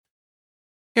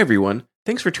Hey everyone,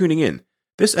 thanks for tuning in.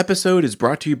 This episode is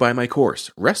brought to you by my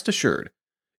course, Rest Assured.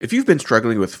 If you've been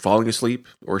struggling with falling asleep,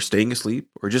 or staying asleep,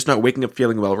 or just not waking up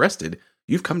feeling well rested,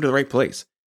 you've come to the right place.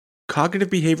 Cognitive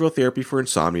behavioral therapy for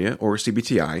insomnia, or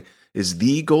CBTI, is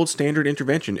the gold standard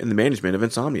intervention in the management of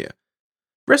insomnia.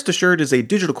 Rest Assured is a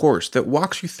digital course that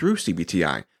walks you through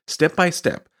CBTI, step by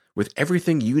step, with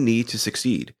everything you need to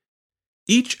succeed.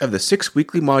 Each of the 6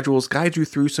 weekly modules guides you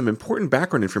through some important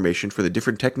background information for the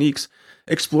different techniques,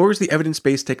 explores the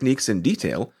evidence-based techniques in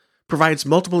detail, provides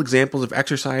multiple examples of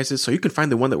exercises so you can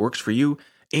find the one that works for you,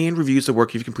 and reviews the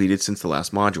work you've completed since the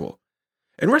last module.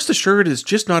 And Rest Assured is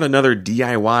just not another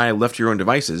DIY left to your own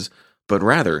devices, but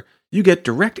rather, you get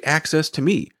direct access to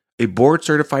me, a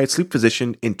board-certified sleep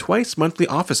physician, in twice monthly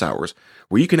office hours,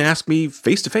 where you can ask me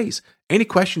face-to-face any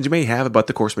questions you may have about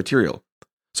the course material.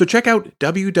 So check out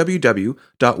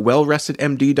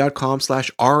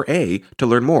www.wellrestedmd.com/RA to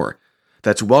learn more.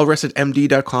 That's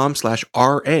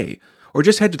wellrestedmd.com/RA, or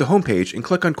just head to the homepage and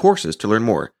click on courses to learn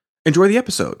more. Enjoy the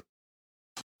episode.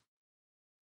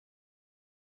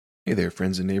 Hey there,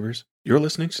 friends and neighbors. You're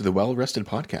listening to the Well Rested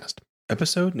Podcast,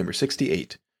 episode number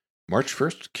 68, March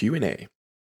 1st Q&A.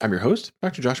 I'm your host,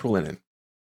 Dr. Joshua Lennon.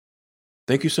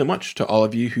 Thank you so much to all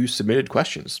of you who submitted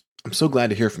questions. I'm so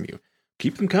glad to hear from you.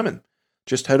 Keep them coming.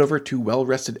 Just head over to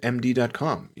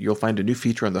wellrestedmd.com. You'll find a new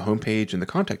feature on the homepage and the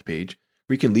contact page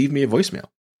where you can leave me a voicemail.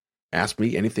 Ask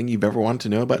me anything you've ever wanted to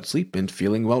know about sleep and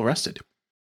feeling well rested.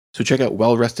 So check out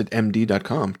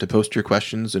wellrestedmd.com to post your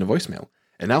questions in a voicemail,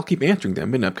 and I'll keep answering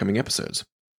them in upcoming episodes.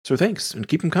 So thanks, and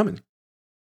keep them coming.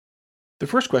 The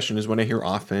first question is one I hear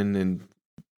often, and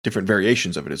different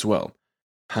variations of it as well.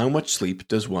 How much sleep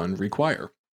does one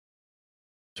require?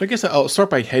 So I guess I'll start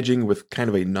by hedging with kind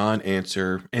of a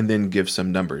non-answer and then give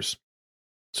some numbers.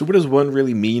 So what does one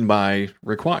really mean by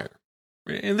require?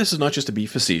 And this is not just to be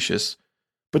facetious,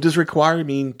 but does require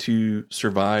mean to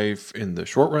survive in the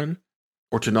short run,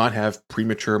 or to not have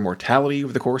premature mortality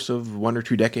over the course of 1 or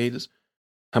 2 decades?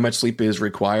 How much sleep is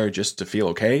required just to feel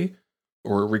okay,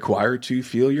 or required to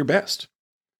feel your best?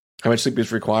 How much sleep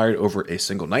is required over a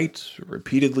single night,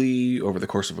 repeatedly over the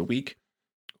course of a week?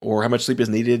 Or how much sleep is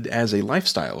needed as a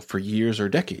lifestyle for years or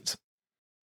decades?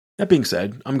 That being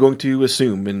said, I'm going to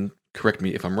assume, and correct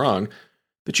me if I'm wrong,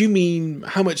 that you mean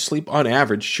how much sleep on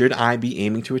average should I be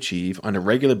aiming to achieve on a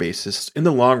regular basis in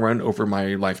the long run over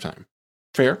my lifetime?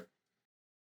 Fair?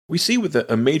 We see with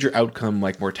a major outcome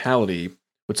like mortality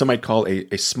what some might call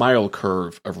a smile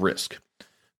curve of risk,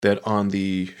 that on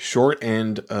the short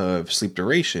end of sleep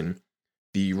duration,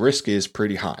 the risk is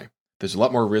pretty high. There's a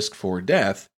lot more risk for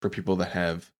death for people that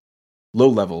have low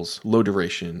levels, low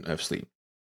duration of sleep.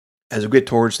 As we get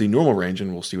towards the normal range,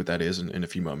 and we'll see what that is in a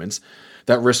few moments,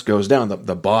 that risk goes down,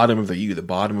 the bottom of the U, the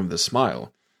bottom of the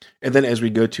smile. And then as we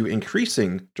go to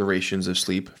increasing durations of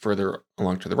sleep further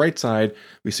along to the right side,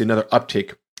 we see another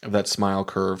uptick of that smile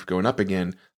curve going up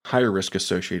again, higher risk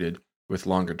associated with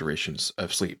longer durations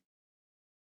of sleep.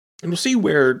 And we'll see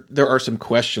where there are some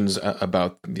questions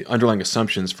about the underlying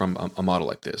assumptions from a model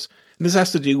like this. And this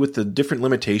has to do with the different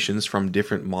limitations from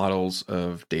different models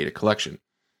of data collection.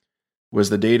 Was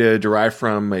the data derived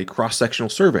from a cross-sectional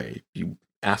survey? You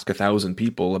ask 1,000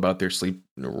 people about their sleep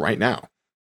right now.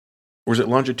 Or is it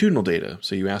longitudinal data?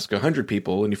 So you ask 100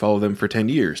 people and you follow them for 10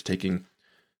 years,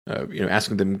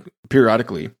 asking them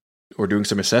periodically or doing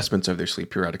some assessments of their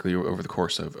sleep periodically over the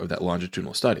course of that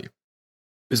longitudinal study.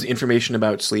 Is the information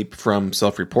about sleep from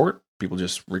self-report? People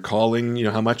just recalling,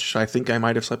 how much I think I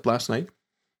might have slept last night?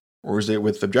 Or is it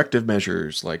with objective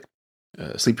measures like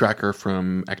a sleep tracker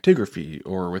from actigraphy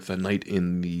or with a night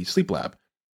in the sleep lab?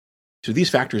 So these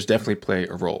factors definitely play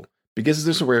a role, because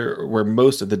this is where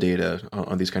most of the data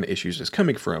on these kind of issues is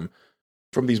coming from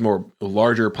these more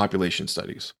larger population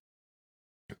studies.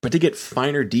 But to get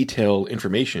finer detail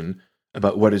information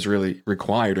about what is really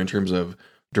required in terms of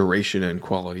duration and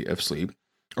quality of sleep,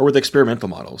 or with experimental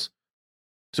models.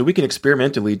 So we can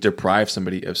experimentally deprive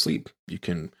somebody of sleep. You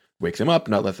can wake them up,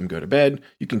 not let them go to bed.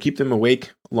 You can keep them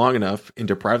awake long enough and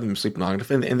deprive them of sleep long enough,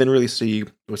 and then really see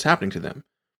what's happening to them.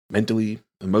 Mentally,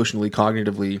 emotionally,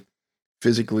 cognitively,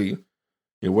 physically.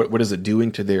 What is it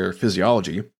doing to their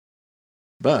physiology?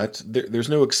 But there's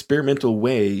no experimental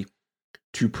way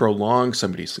to prolong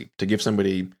somebody's sleep, to give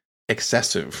somebody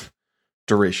excessive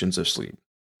durations of sleep.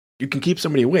 You can keep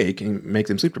somebody awake and make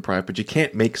them sleep deprived, but you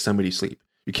can't make somebody sleep.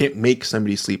 You can't make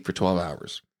somebody sleep for 12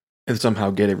 hours and somehow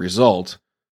get a result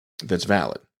that's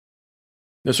valid.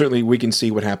 Now, certainly we can see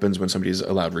what happens when somebody's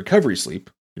allowed recovery sleep,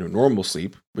 normal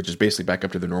sleep, which is basically back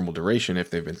up to the normal duration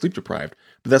if they've been sleep deprived.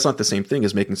 But that's not the same thing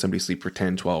as making somebody sleep for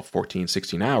 10, 12, 14,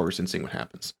 16 hours and seeing what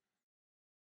happens.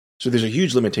 So there's a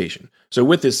huge limitation. So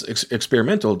with this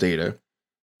experimental data,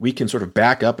 we can sort of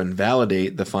back up and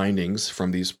validate the findings from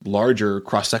these larger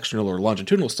cross-sectional or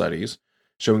longitudinal studies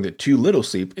showing that too little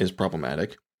sleep is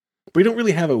problematic. But we don't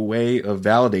really have a way of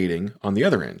validating on the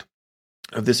other end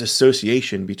of this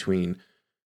association between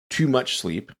too much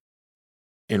sleep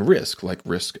and risk, like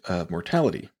risk of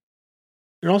mortality.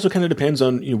 It also kind of depends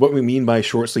on what we mean by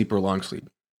short sleep or long sleep.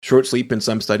 Short sleep in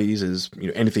some studies is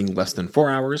anything less than 4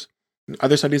 hours. In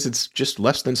other studies, it's just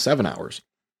less than 7 hours.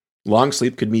 Long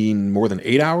sleep could mean more than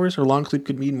 8 hours, or long sleep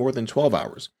could mean more than 12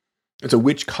 hours. And so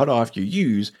which cutoff you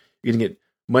use, you're going to get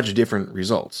much different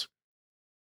results.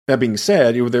 That being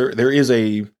said, there is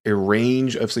a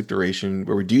range of sleep duration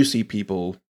where we do see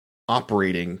people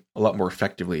operating a lot more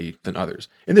effectively than others.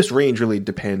 And this range really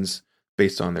depends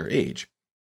based on their age.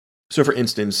 So for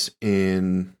instance,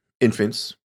 in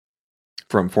infants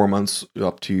from 4 months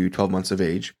up to 12 months of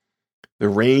age, the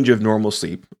range of normal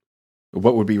sleep,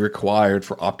 what would be required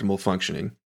for optimal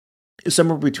functioning, is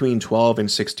somewhere between 12 and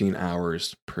 16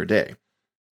 hours per day.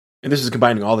 And this is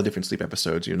combining all the different sleep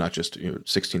episodes, not just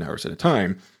 16 hours at a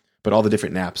time, but all the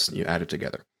different naps added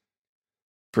together.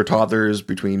 For toddlers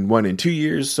between 1 and 2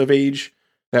 years of age,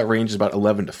 that range is about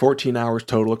 11 to 14 hours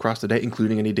total across the day,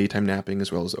 including any daytime napping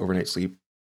as well as overnight sleep.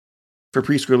 For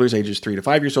preschoolers ages 3 to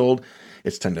 5 years old,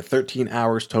 it's 10 to 13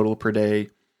 hours total per day.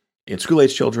 In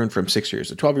school-age children from 6 years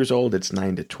to 12 years old, it's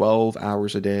 9 to 12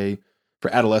 hours a day.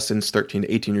 For adolescents 13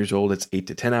 to 18 years old, it's 8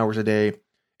 to 10 hours a day.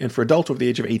 And for adults over the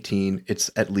age of 18,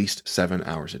 it's at least 7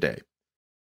 hours a day.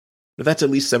 Now, that's at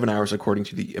least 7 hours according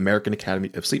to the American Academy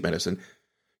of Sleep Medicine.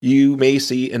 You may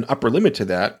see an upper limit to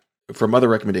that from other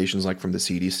recommendations like from the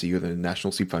CDC or the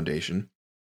National Sleep Foundation.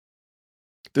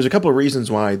 There's a couple of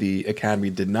reasons why the Academy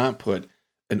did not put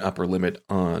an upper limit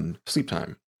on sleep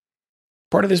time.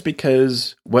 Part of this is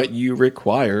because what you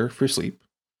require for sleep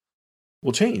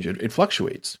will change. It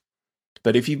fluctuates.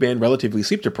 But if you've been relatively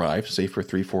sleep deprived, say for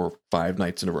 3, 4, 5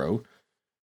 nights in a row,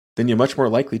 then you're much more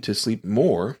likely to sleep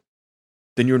more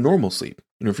than your normal sleep.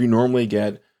 If you normally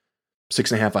get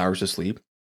 6.5 hours of sleep,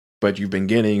 but you've been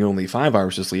getting only 5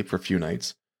 hours of sleep for a few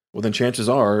nights, well, then chances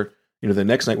are, the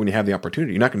next night when you have the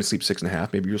opportunity, you're not going to sleep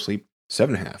 6.5, maybe you'll sleep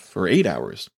 7.5 or 8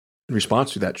 hours in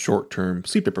response to that short-term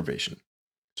sleep deprivation.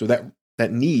 So that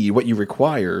need, what you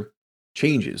require,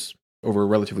 changes over a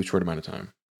relatively short amount of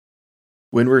time.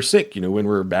 When we're sick, when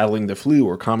we're battling the flu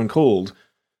or common cold,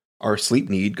 our sleep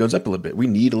need goes up a little bit. We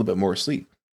need a little bit more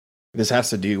sleep. This has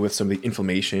to do with some of the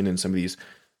inflammation and some of these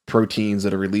proteins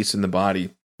that are released in the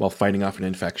body while fighting off an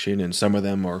infection, and some of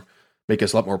them make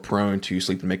us a lot more prone to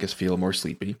sleep and make us feel more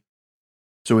sleepy.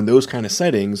 So in those kind of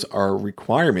settings, our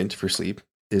requirement for sleep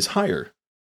is higher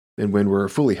than when we're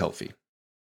fully healthy.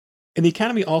 And the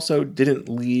Academy also didn't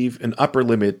leave an upper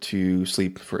limit to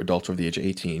sleep for adults over the age of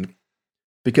 18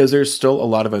 because there's still a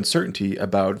lot of uncertainty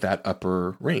about that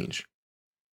upper range.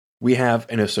 We have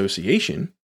an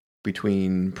association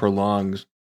between prolonged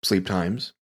sleep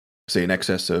times, say in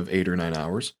excess of 8 or 9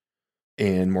 hours,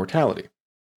 and mortality.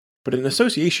 But an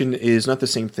association is not the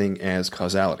same thing as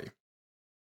causality.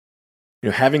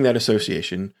 Having that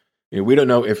association, we don't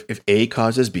know if A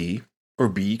causes B or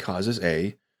B causes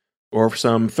A, or if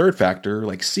some third factor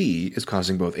like C is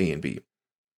causing both A and B.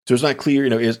 So it's not clear,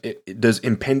 does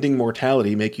impending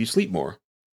mortality make you sleep more?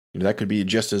 That could be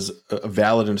just as a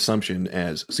valid an assumption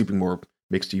as sleeping more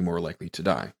makes you more likely to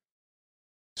die.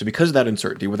 So because of that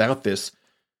uncertainty, without this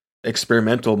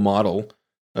experimental model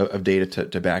of data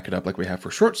to back it up like we have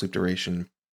for short sleep duration,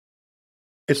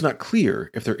 it's not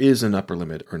clear if there is an upper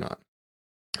limit or not.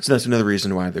 So that's another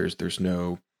reason why there's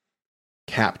no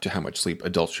cap to how much sleep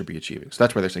adults should be achieving. So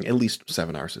that's why they're saying at least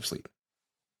 7 hours of sleep.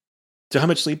 So how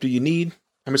much sleep do you need?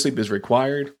 How much sleep is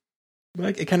required? Well,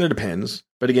 it kind of depends.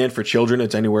 But again, for children,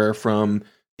 it's anywhere from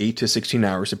 8 to 16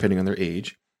 hours, depending on their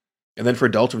age. And then for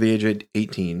adults over the age of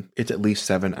 18, it's at least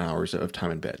 7 hours of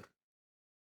time in bed.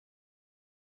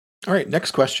 All right,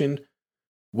 next question.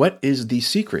 What is the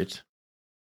secret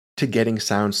to getting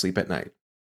sound sleep at night?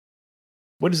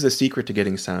 What is the secret to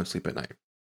getting sound sleep at night?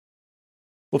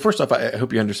 Well, first off, I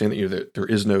hope you understand that there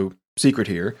is no secret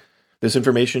here. This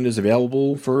information is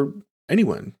available for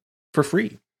anyone for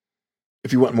free.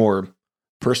 If you want more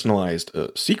personalized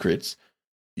secrets,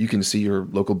 you can see your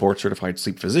local board-certified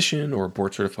sleep physician or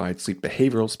board-certified sleep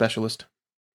behavioral specialist.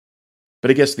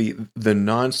 But I guess the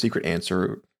non-secret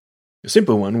answer, a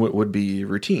simple one, would be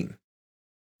routine.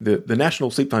 The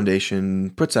National Sleep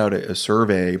Foundation puts out a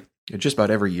survey just about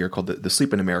every year called the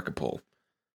Sleep in America poll.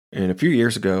 And a few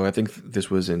years ago, I think this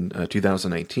was in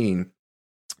 2019,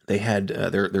 they had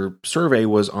their survey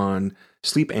was on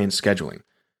sleep and scheduling.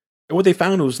 And what they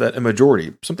found was that a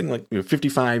majority, something like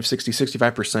 55, 60,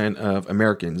 65% of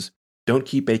Americans don't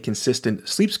keep a consistent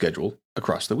sleep schedule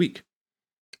across the week.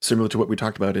 Similar to what we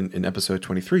talked about in episode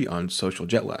 23 on social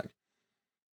jet lag.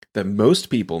 That most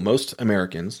people, most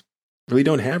Americans, really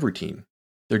don't have routine.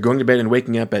 They're going to bed and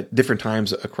waking up at different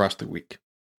times across the week.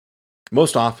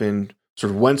 Most often,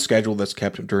 sort of one schedule that's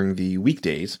kept during the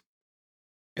weekdays,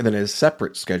 and then a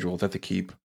separate schedule that they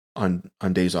keep on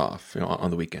days off,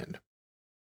 on the weekend.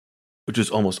 Which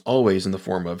is almost always in the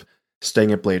form of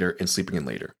staying up later and sleeping in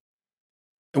later.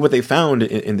 And what they found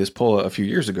in this poll a few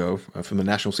years ago from the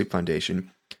National Sleep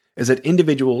Foundation is that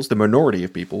individuals, the minority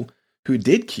of people who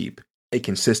did keep a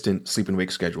consistent sleep and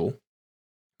wake schedule,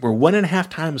 were 1.5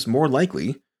 times more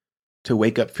likely to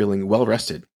wake up feeling well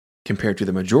rested compared to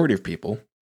the majority of people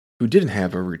who didn't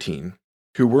have a routine,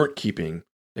 who weren't keeping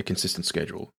a consistent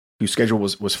schedule, whose schedule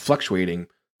was fluctuating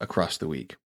across the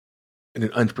week in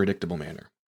an unpredictable manner.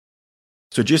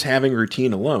 So just having a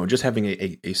routine alone, just having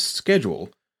a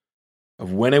schedule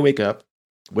of when I wake up,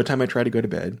 what time I try to go to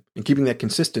bed, and keeping that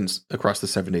consistent across the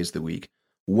 7 days of the week,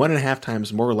 1.5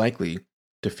 times more likely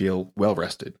to feel well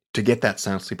rested, to get that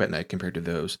sound sleep at night compared to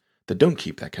those that don't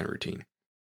keep that kind of routine.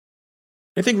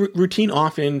 I think routine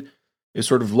often is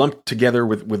sort of lumped together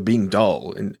with being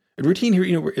dull. And routine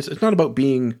here, it's not about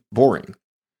being boring.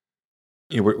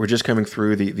 We're just coming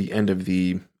through the end of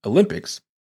the Olympics,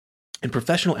 and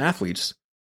professional athletes,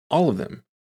 all of them,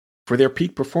 for their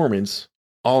peak performance,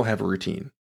 all have a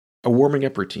routine, a warming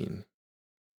up routine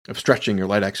of stretching or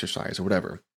light exercise or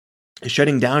whatever, a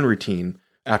shutting down routine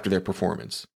after their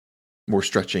performance, more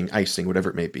stretching, icing, whatever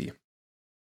it may be.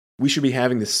 We should be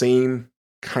having the same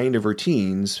kind of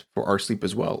routines for our sleep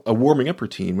as well. A warming up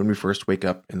routine when we first wake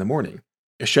up in the morning,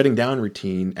 a shutting down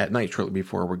routine at night shortly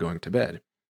before we're going to bed.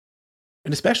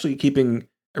 And especially keeping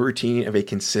a routine of a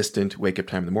consistent wake up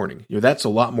time in the morning. That's a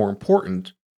lot more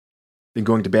important than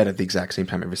going to bed at the exact same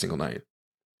time every single night.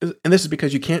 And this is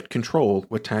because you can't control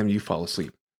what time you fall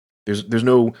asleep. There's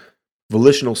no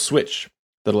volitional switch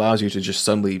that allows you to just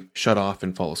suddenly shut off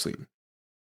and fall asleep.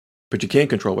 But you can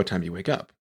control what time you wake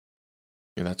up.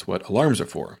 And that's what alarms are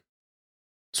for.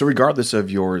 So regardless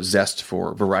of your zest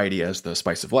for variety as the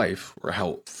spice of life, or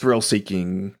how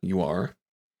thrill-seeking you are,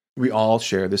 we all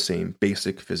share the same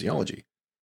basic physiology.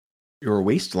 Your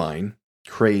waistline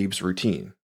craves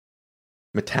routine.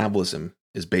 Metabolism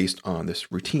is based on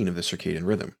this routine of the circadian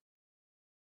rhythm.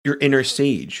 Your inner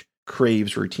sage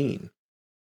craves routine.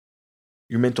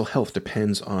 Your mental health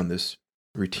depends on this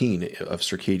routine of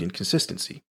circadian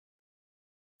consistency.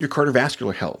 Your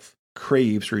cardiovascular health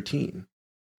craves routine.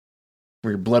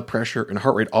 Your blood pressure and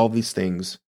heart rate, all these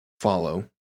things follow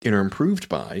and are improved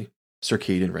by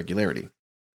circadian regularity.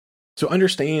 So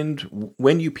understand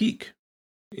when you peak.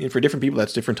 And for different people,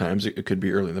 that's different times. It could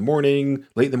be early in the morning,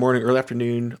 late in the morning, early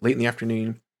afternoon, late in the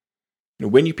afternoon.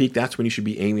 When you peak, that's when you should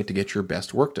be aiming to get your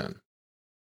best work done.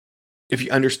 If you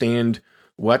understand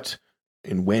what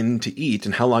and when to eat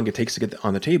and how long it takes to get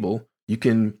on the table, you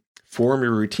can form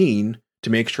your routine to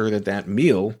make sure that that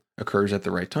meal occurs at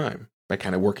the right time by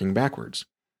kind of working backwards.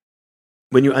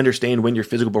 When you understand when your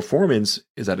physical performance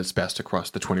is at its best across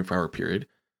the 24-hour period,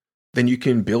 then you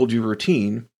can build your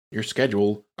routine, your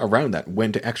schedule around that,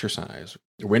 when to exercise,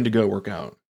 when to go work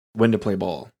out, when to play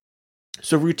ball.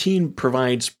 So routine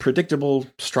provides predictable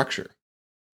structure.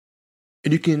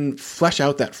 And you can flesh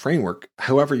out that framework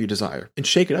however you desire and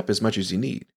shake it up as much as you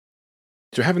need.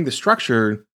 So having the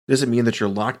structure doesn't mean that you're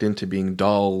locked into being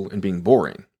dull and being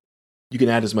boring. You can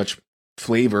add as much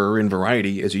flavor and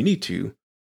variety as you need to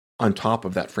on top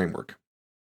of that framework.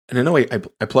 And I know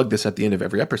I plug this at the end of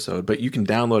every episode, but you can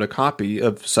download a copy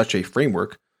of such a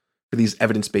framework for these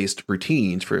evidence-based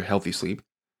routines for healthy sleep.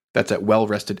 That's at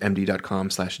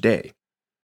wellrestedmd.com/day.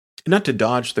 And not to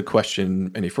dodge the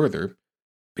question any further,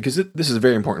 because this is a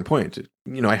very important point.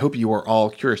 I hope you are all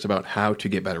curious about how to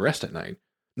get better rest at night,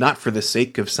 not for the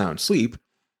sake of sound sleep,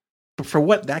 but for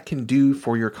what that can do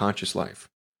for your conscious life,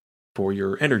 for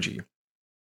your energy,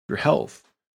 your health,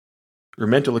 your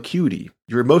mental acuity,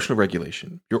 your emotional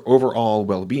regulation, your overall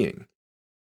well-being.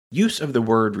 Use of the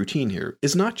word routine here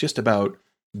is not just about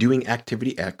doing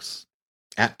activity X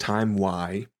at time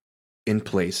Y in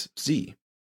place Z.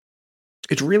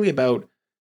 It's really about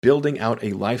building out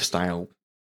a lifestyle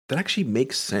that actually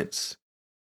makes sense.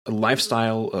 A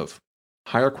lifestyle of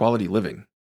higher quality living,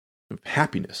 of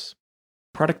happiness,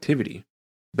 productivity,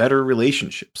 better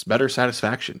relationships, better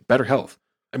satisfaction, better health.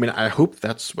 I hope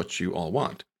that's what you all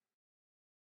want.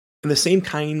 And the same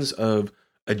kinds of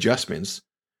adjustments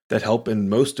that help in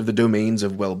most of the domains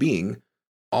of well-being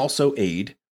also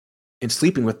aid in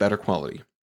sleeping with better quality,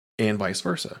 and vice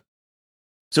versa.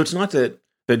 So it's not that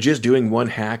that just doing one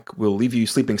hack will leave you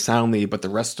sleeping soundly, but the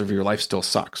rest of your life still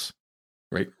sucks,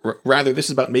 right? Rather, this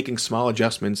is about making small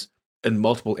adjustments in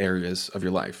multiple areas of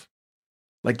your life,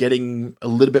 like getting a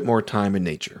little bit more time in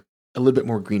nature, a little bit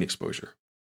more green exposure,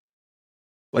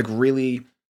 like really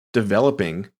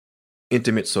developing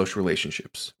intimate social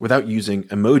relationships without using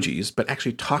emojis, but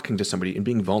actually talking to somebody and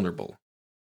being vulnerable,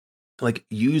 like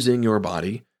using your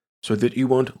body so that you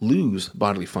won't lose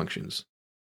bodily functions,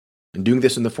 and doing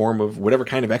this in the form of whatever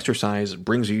kind of exercise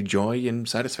brings you joy and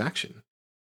satisfaction,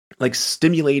 like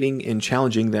stimulating and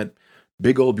challenging that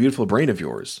big old beautiful brain of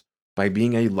yours by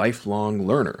being a lifelong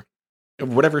learner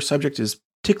of whatever subject is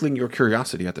tickling your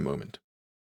curiosity at the moment,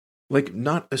 like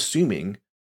not assuming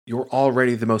you're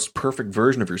already the most perfect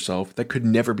version of yourself that could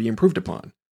never be improved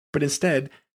upon, but instead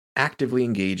actively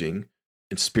engaging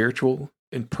in spiritual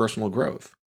and personal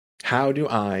growth. How do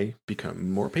I become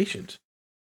more patient,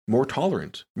 more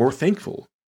tolerant, more thankful,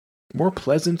 more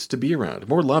pleasant to be around,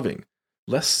 more loving,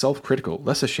 less self-critical,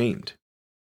 less ashamed?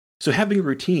 So having a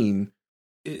routine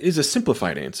is a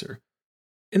simplified answer,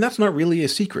 and that's not really a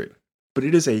secret, but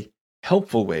it is a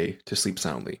helpful way to sleep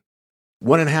soundly,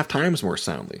 1.5 times more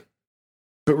soundly.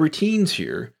 But routines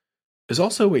here is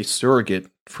also a surrogate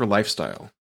for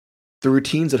lifestyle. The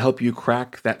routines that help you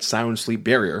crack that sound sleep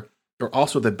barrier are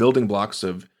also the building blocks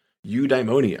of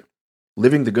eudaimonia,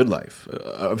 living the good life,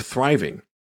 of thriving,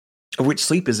 of which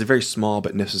sleep is a very small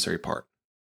but necessary part.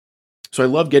 So I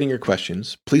love getting your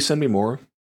questions. Please send me more.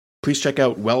 Please check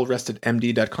out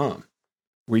wellrestedmd.com,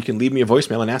 where you can leave me a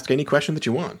voicemail and ask any question that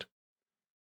you want.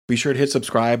 Be sure to hit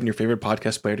subscribe in your favorite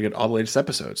podcast player to get all the latest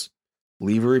episodes.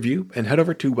 Leave a review, and head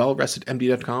over to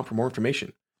wellrestedmd.com for more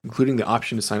information, including the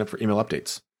option to sign up for email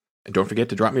updates. And don't forget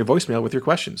to drop me a voicemail with your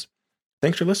questions.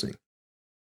 Thanks for listening.